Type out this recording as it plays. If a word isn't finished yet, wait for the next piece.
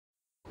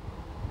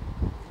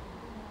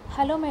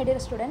Hello my dear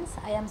students,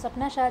 I am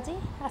Swapna Shaji,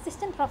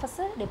 Assistant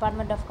Professor,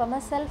 Department of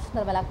Commerce, Self,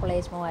 Nirmala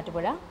College,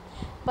 Movatupuzha.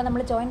 ഇപ്പോൾ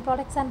നമ്മൾ joint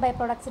products and by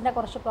പ്രോഡക്ട്സിൻ്റെ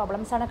കുറച്ച്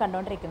പ്രോബ്ലംസാണ്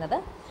കണ്ടുകൊണ്ടിരിക്കുന്നത്.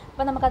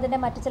 അപ്പോൾ നമുക്കതിൻ്റെ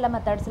മറ്റു ചില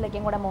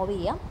മെത്തേഡ്സിലേക്കും കൂടെ മൂവ്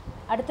ചെയ്യാം.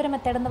 അടുത്തൊരു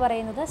മെത്തേഡ് എന്ന്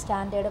പറയുന്നത്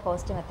സ്റ്റാൻഡേർഡ്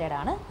കോസ്റ്റ്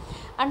മെത്തേഡാണ്.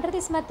 Under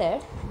this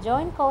method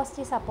joint cost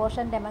is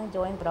apportioned among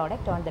joint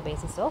product on the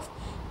basis of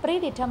pre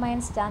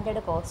determined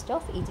standard cost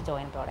of each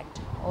joint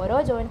product. ഓരോ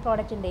ജോയിൻറ്റ്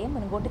പ്രോഡക്റ്റിൻ്റെയും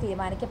മുൻകൂട്ടി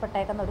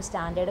തീരുമാനിക്കപ്പെട്ടേക്കുന്ന ഒരു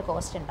സ്റ്റാൻഡേർഡ്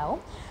കോസ്റ്റ്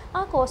ഉണ്ടാവും.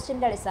 ആ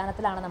കോസ്റ്റിൻ്റെ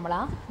അടിസ്ഥാനത്തിലാണ് നമ്മൾ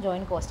ആ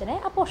ജോയിൻറ്റ് കോസ്റ്റിനെ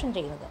അപ്പോർഷൻ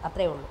ചെയ്യുന്നത്.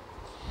 അത്രയേ ഉള്ളൂ.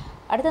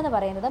 അടുത്തെന്ന്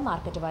പറയുന്നത്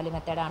മാർക്കറ്റ് വാല്യൂ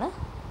മെത്തേഡാണ്.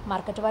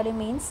 Market value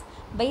means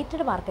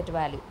weighted market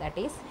value,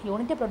 that is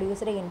unit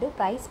produced into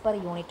price per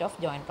unit of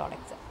joint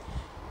products.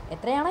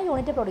 എത്രയാണോ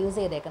യൂണിറ്റ് പ്രൊഡ്യൂസ്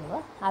ചെയ്തേക്കുന്നത്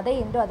അതേ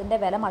ഇൻറ്റു അതിൻ്റെ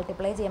വില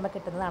മൾട്ടിപ്ലൈ ചെയ്യുമ്പോൾ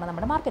കിട്ടുന്നതാണ്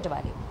നമ്മുടെ മാർക്കറ്റ്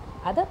വാല്യൂ.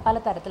 അത് പല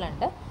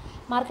തരത്തിലുണ്ട്.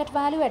 Market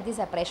value at the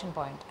separation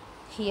point.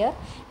 Here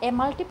A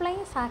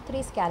multiplying factor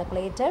is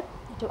calculated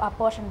to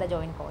apportion the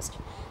joint cost.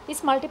 This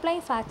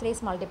multiplying factor is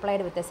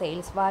multiplied with the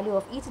sales value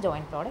of each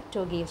joint product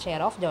to give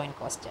share of joint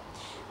cost.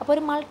 അപ്പോൾ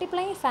ഒരു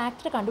multiplying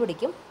factor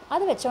കണ്ടുപിടിക്കും,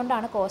 അത്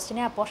വെച്ചുകൊണ്ടാണ്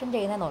കോസ്റ്റിനെ apportion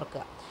ചെയ്യുന്നതെന്ന്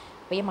ഓർക്കുക.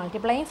 അപ്പോൾ ഈ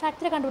multiplying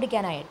factor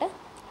കണ്ടുപിടിക്കാനായിട്ട്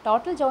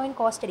total joint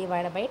cost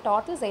divide by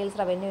total sales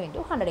revenue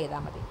into 100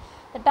 ചെയ്താൽ മതി.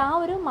 എന്നിട്ട് ആ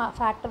ഒരു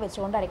ഫാക്ടർ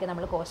വെച്ചുകൊണ്ടായിരിക്കും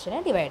നമ്മൾ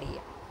കോസ്റ്റിനെ ഡിവൈഡ്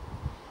ചെയ്യുക.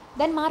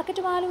 Then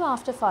market value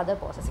after further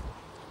processing.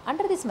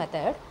 Under this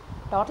method,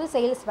 total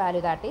sales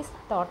value, that is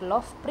total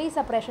of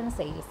pre-separation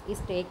sales, is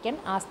taken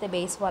as the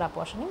base for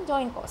apportioning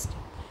joint cost.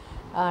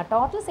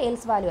 Total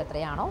sales value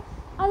എത്രയാണോ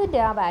അതിൻ്റെ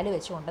ആ value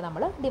വെച്ചുകൊണ്ട്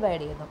നമ്മൾ divide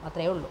ചെയ്യുന്നു,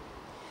 അത്രയേ ഉള്ളൂ.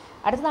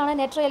 അടുത്തതാണ്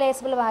net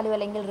realisable value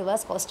അല്ലെങ്കിൽ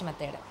reverse cost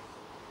method.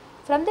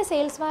 From the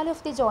sales value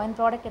of the joint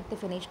product at the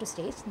finished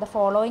stage the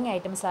following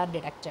items are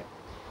deducted.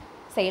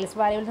 Sales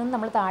വാല്യൂവിൽ നിന്ന്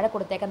നമ്മൾ താഴെ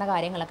കൊടുത്തേക്കുന്ന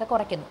കാര്യങ്ങളൊക്കെ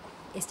കുറയ്ക്കുന്നു.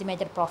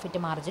 Estimated profit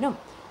മാർജിനും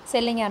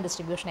selling and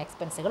distribution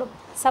എക്സ്പെൻസുകളും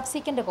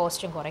subsequent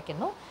കോസ്റ്റും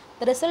കുറയ്ക്കുന്നു.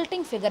 The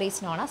resulting figure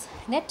is known as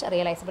net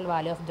realisable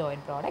value of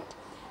joint product.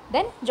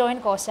 Then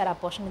joint cost are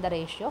apportion in the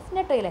ratio of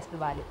net realisable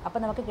value. അപ്പോൾ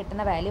നമുക്ക്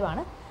കിട്ടുന്ന വാല്യൂ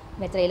ആണ്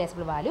net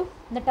realisable value.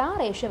 എന്നിട്ട് ആ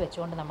ratio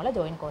വെച്ചുകൊണ്ട് നമ്മൾ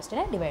ജോയിൻറ്റ്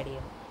കോസ്റ്റിനെ ഡിവൈഡ്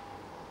ചെയ്യുന്നു.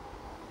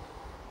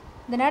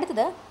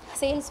 ഇതിനടുത്തത്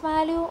sales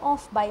value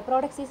of by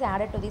products is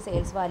added to the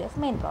sales value of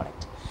main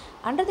product.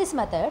 Under this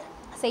method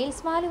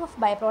sales value of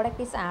by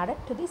product is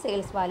added to the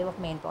sales value of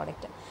main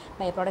product.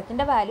 By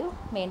പ്രോഡക്റ്റിൻ്റെ value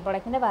main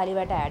പ്രോഡക്റ്റിൻ്റെ value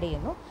ആയിട്ട് add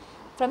ചെയ്യുന്നു.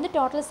 From the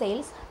total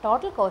sales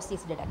total cost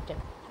is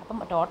deducted. അപ്പം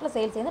total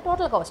sales ചെയ്യുന്ന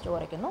total cost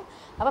കുറയ്ക്കുന്നു.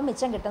 അപ്പം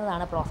മിച്ചം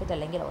കിട്ടുന്നതാണ് പ്രോഫിറ്റ്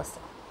അല്ലെങ്കിൽ ലോസ്.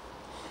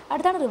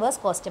 അടുത്താണ് reverse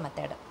cost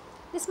method.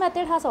 This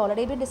method has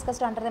already been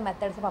discussed under the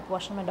methods of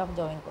apportionment of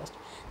joint cost.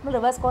 നമ്മൾ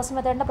reverse cost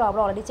മെത്തേഡിൻ്റെ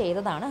problem already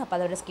ചെയ്തതാണ്, അപ്പോൾ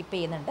അതവിടെ സ്കിപ്പ്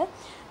ചെയ്യുന്നുണ്ട്.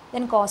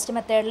 ദെൻ കോസ്റ്റ്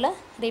മെത്തേഡിൽ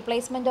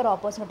replacement or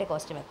opportunity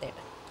cost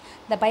method.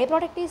 The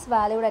byproduct is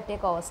valued at a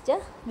cost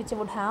which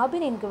would have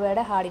been incurred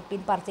had it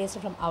been purchased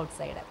from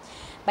outside.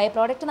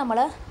 ബൈപ്രോഡക്റ്റ് നമ്മൾ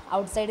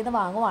ഔട്ട്സൈഡിൽ നിന്ന്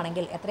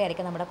വാങ്ങുവാണെങ്കിൽ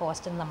എത്രയായിരിക്കും നമ്മുടെ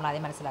കോസ്റ്റ് എന്ന് നമ്മൾ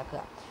ആദ്യം മനസ്സിലാക്കുക.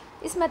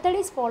 This method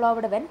is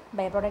followed when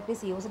ബൈപ്രോഡക്റ്റ്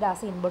is used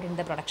as input in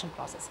the production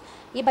process.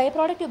 ഈ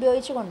ബൈപ്രോഡക്റ്റ്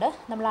ഉപയോഗിച്ചുകൊണ്ട്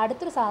നമ്മൾ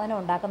അടുത്തൊരു സാധനം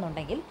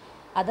ഉണ്ടാക്കുന്നുണ്ടെങ്കിൽ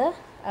അത്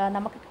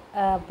നമുക്ക്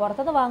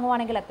പുറത്തുനിന്ന്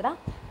വാങ്ങുവാണെങ്കിൽ എത്ര,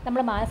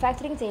 നമ്മൾ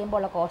മാനുഫാക്ചറിങ് ചെയ്യുമ്പോൾ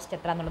ഉള്ള കോസ്റ്റ്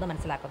എത്ര എന്നുള്ളത്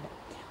മനസ്സിലാക്കുന്നു.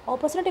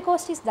 Opportunity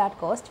cost is that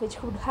cost which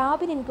would have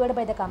been incurred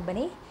by the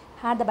company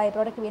had the by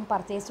product been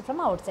purchased from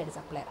outside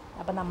supplier.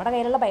 അപ്പോൾ നമ്മുടെ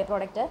കയ്യിലുള്ള ബൈ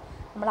പ്രോഡക്റ്റ്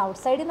നമ്മൾ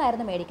ഔട്ട്സൈഡിൽ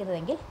നിന്നായിരുന്നു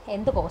മേടിക്കുന്നതെങ്കിൽ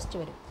എന്ത് കോസ്റ്റ്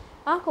വരും,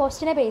 ആ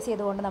കോസ്റ്റിനെ ബേസ്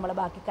ചെയ്തുകൊണ്ട് നമ്മൾ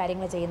ബാക്കി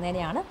കാര്യങ്ങൾ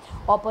ചെയ്യുന്നതിനെയാണ്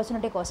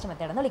ഓപ്പർച്യൂണിറ്റി കോസ്റ്റ്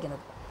മെത്തേഡ് എന്ന്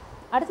വിളിക്കുന്നത്.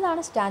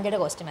 അടുത്തതാണ് standard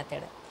cost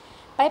method.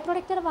 By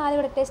product value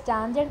എടുത്ത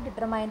standard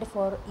determined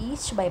for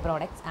each by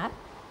products and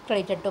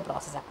credited to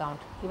process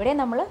account. ഇവിടെ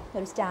നമ്മൾ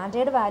ഒരു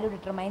സ്റ്റാൻഡേർഡ് വാല്യൂ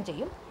ഡിറ്റർമൈൻ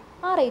ചെയ്യും,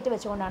 ആ റേറ്റ്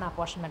വെച്ചുകൊണ്ടാണ്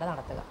അപ്പോർഷൻമെൻറ്റ്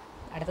നടത്തുക.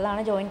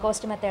 അടുത്തതാണ് joint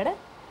cost method.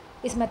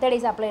 This method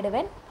is applied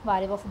when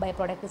value of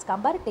byproduct is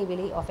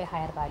comparatively of a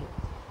higher value.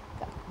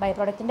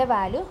 ബൈപ്രോഡക്റ്റിൻ്റെ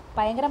value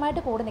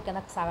ഭയങ്കരമായിട്ട് കൂടി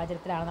നിൽക്കുന്ന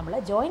സാഹചര്യത്തിലാണ് നമ്മൾ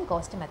ജോയിൻറ്റ്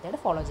കോസ്റ്റ് മെത്തേഡ്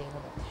ഫോളോ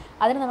ചെയ്യുന്നത്.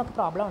 അതിന് നമുക്ക്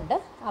പ്രോബ്ലം ഉണ്ട്.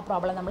 ആ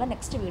പ്രോബ്ലം നമ്മൾ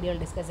നെക്സ്റ്റ് വീഡിയോയിൽ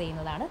ഡിസ്കസ്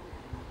ചെയ്യുന്നതാണ്.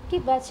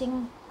 Keep watching.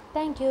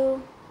 Thank you.